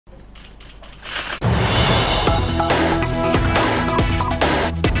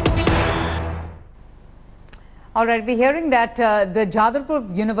All right, we're hearing that the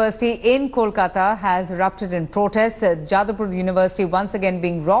Jadavpur University in Kolkata has erupted in protests. Jadavpur University once again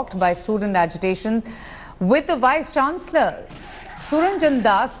being rocked by student agitation, with the Vice-Chancellor Suranjan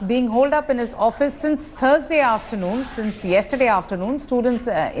Das being holed up in his office since Thursday afternoon, since yesterday afternoon. Students,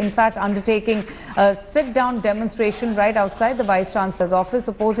 in fact, undertaking a sit-down demonstration right outside the Vice-Chancellor's office,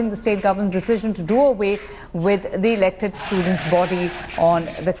 opposing the state government's decision to do away with the elected students' body on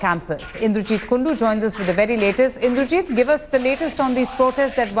the campus. Indrajit Kundu joins us with the very latest. Indrajit, give us the latest on these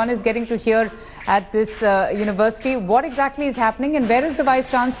protests that one is getting to hear at this university. What exactly is happening, and where is the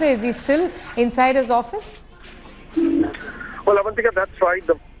Vice-Chancellor? Is he still inside his office? Well, Avantika, that's right.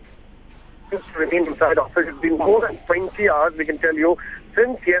 The remain inside office. It's been more than 20 hours, we can tell you,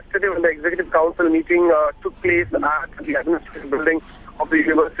 since yesterday when the Executive Council meeting took place at the administration building of the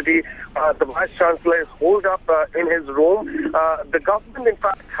university. The Vice-Chancellor is holed up in his room. The government, in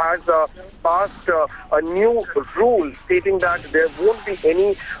fact, has passed a new rule stating that there won't be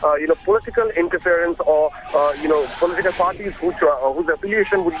any, political interference or, political parties whose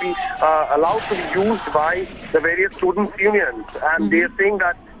affiliation would be allowed to be used by the various student unions. And they are saying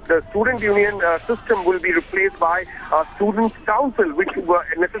that the student union system will be replaced by a students' council, which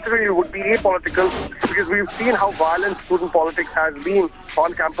necessarily would be apolitical, because we've seen how violent student politics has been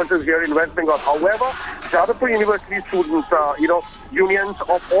on campuses here in West Bengal. However, Jadavpur University students, unions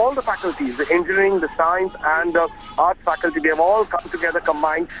of all the faculties, the engineering, the science and the arts faculty, they have all come together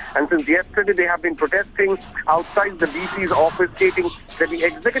combined, and since yesterday they have been protesting outside the VC's office, stating that the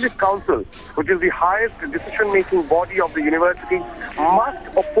Executive Council, which is the highest decision-making body of the university, must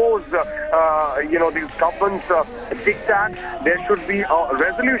oppose these government's diktat. There should be a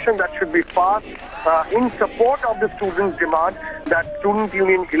resolution that should be passed in support of the students' demand that student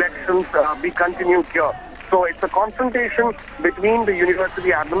union elections be continued here. So it's a confrontation between the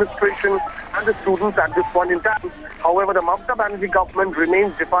university administration and the students at this point in time. However, the Mamata Banerjee government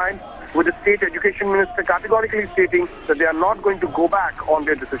remains defiant, with the state education minister categorically stating that they are not going to go back on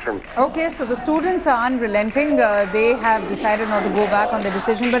their decision. Okay, so the students are unrelenting. They have decided not to go back on their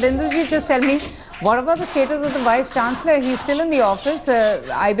decision. But Indrajit, just tell me, what about the status of the Vice-Chancellor? He's still in the office.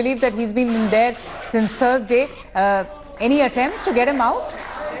 I believe that he's been in there since Thursday. Any attempts to get him out?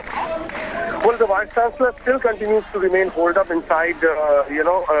 Well, the Vice-Chancellor still continues to remain holed up inside,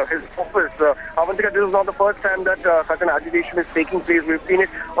 his office. Avantika, this is not the first time that such an agitation is taking place. We've seen it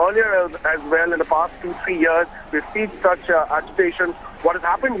earlier as well in the past 2-3 years. We've seen such agitation. What has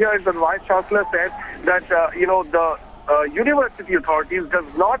happened here is that the Vice-Chancellor said that, the university authorities does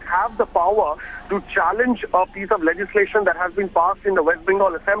not have the power to challenge a piece of legislation that has been passed in the West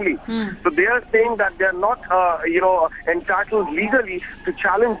Bengal Assembly. So they are saying that they are not, entitled legally to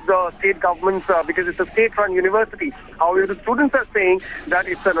challenge the state governments because it's a state-run university. However, the students are saying that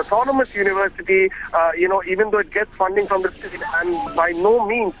it's an autonomous university, even though it gets funding from the state, and by no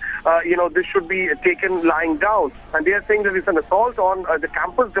means, this should be taken lying down. And they are saying that it's an assault on the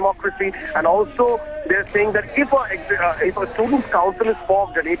campus democracy, and also they're saying that if a students' council is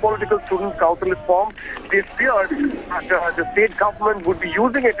formed, an apolitical students' council is formed, they fear that the state government would be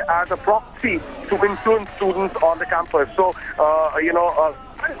using it as a proxy to influence students on the campus. So,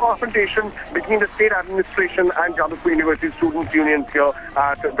 a confrontation between the state administration and Jadavpur University students' unions here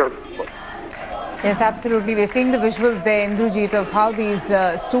at the... Yes, absolutely. We're seeing the visuals there, Indrajit, of how these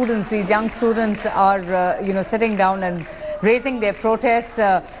these young students are, sitting down and raising their protests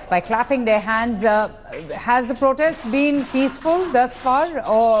by clapping their hands. Has the protest been peaceful thus far,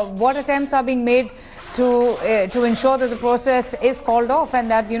 or what attempts are being made to ensure that the protest is called off and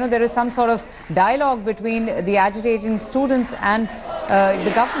that, there is some sort of dialogue between the agitating students and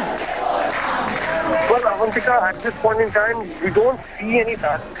the government? Well, Avantika, at this point in time, we don't see any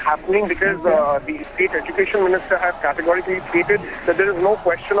that happening because the state education minister has categorically stated that there is no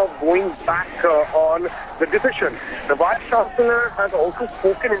question of going back on the decision. The Vice-Chancellor has also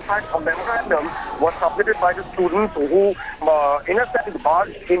spoken. In fact, a memorandum was submitted by the students who, in a sense,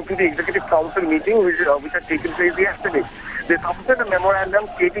 barged into the Executive Council meeting which had taken place yesterday. They submitted a memorandum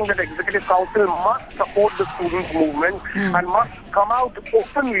stating that the Executive Council must support the students' movement and must come out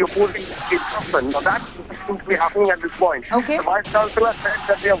openly opposing the state government. Now, that seems to be happening at this point. Okay. The Vice-Chancellor said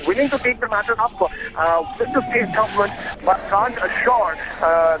that they are willing to take the matter up with the state government, but can't assure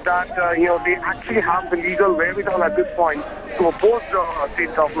that they actually have the legal wherewithal at this point to oppose the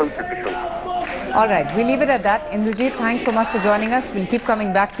state government's decision. All right, we'll leave it at that. Indrajit, thanks so much for joining us. We'll keep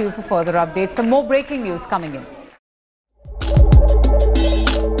coming back to you for further updates. Some more breaking news coming in.